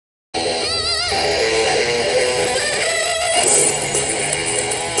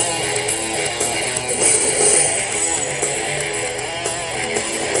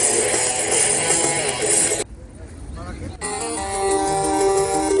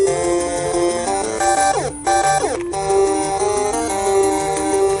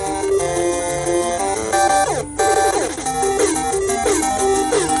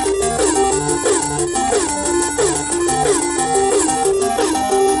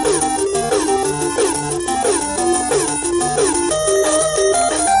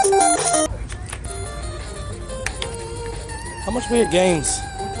weird games.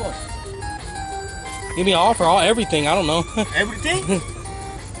 Give me an offer, everything. I don't know. Everything?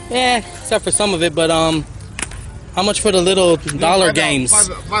 Yeah, except for some of it. But how much for the little dollar games?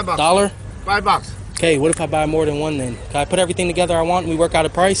 $5. Dollar? $5. Okay, what if I buy more than one then? Can I put everything together I want and we work out a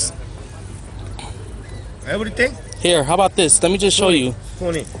price? Everything? Here, how about this? Let me just show you.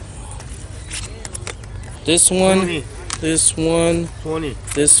 20. This one, 20. this one, 20.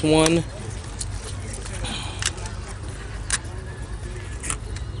 this one.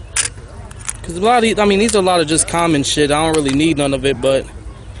 Cause a lot of these, I mean, these are a lot of just common shit. I don't really need none of it, but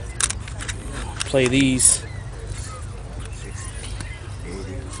play these.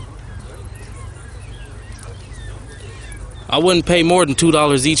 I wouldn't pay more than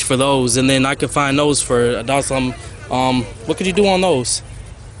 $2 each for those, and then I could find those for some. What could you do on those?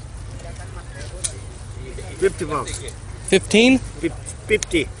 $50. 15?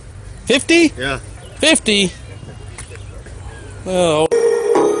 50. 50? Yeah. 50? Oh.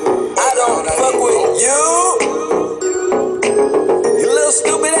 I don't fuck with you. You little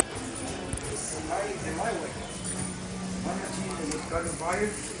stupid.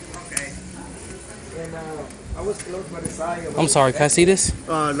 I'm sorry, can I see this?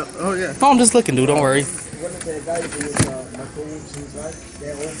 No, oh yeah. No, I'm just looking, dude. Don't worry.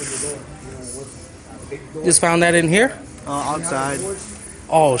 Just found that in here? Outside.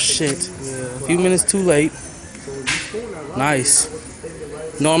 Oh, shit. A few minutes too late. Nice.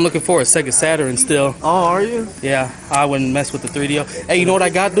 No, I'm looking for a Sega Saturn still. Oh, are you? Yeah, I wouldn't mess with the 3DO. Hey, you know what I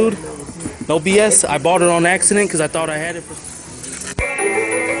got, dude? No BS. I bought it on accident because I thought I had it for...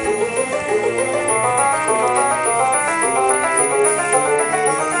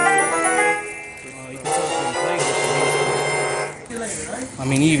 I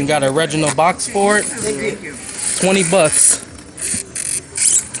mean, you even got a original box for it. 20 bucks.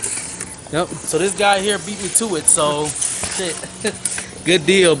 Yep. So this guy here beat me to it, so shit. Good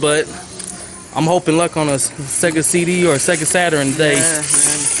deal, but I'm hoping luck on a Sega CD or a Sega Saturn today. Yeah,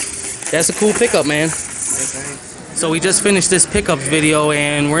 man. That's a cool pickup, man. So we just finished this pickup video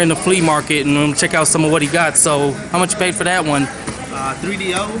and we're in the flea market and we'll check out some of what he got. So how much you paid for that one?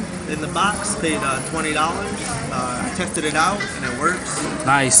 3DO in the box, paid $20. I tested it out and it works.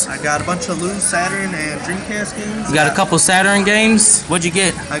 Nice. I got a bunch of loose Saturn and Dreamcast games. You got a couple Saturn games? What'd you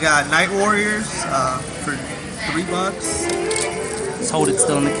get? I got Night Warriors for $3. Let's hold it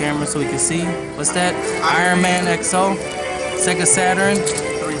still in the camera so we can see. What's that? Iron Man XO, Sega Saturn.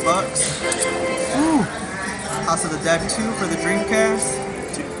 $3. Ooh. House of the Dead 2 for the Dreamcast,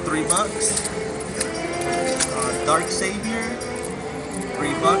 $3. Dark Savior,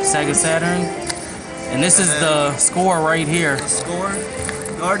 $3. Sega Saturn. And this is the score right here. The score.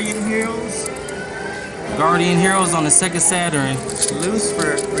 Guardian Heroes. Guardian Heroes on the Sega Saturn. Loose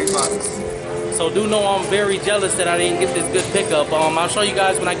for $3. So do know I'm very jealous that I didn't get this good pickup. I'll show you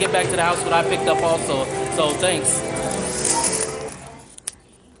guys when I get back to the house what I picked up also. So thanks.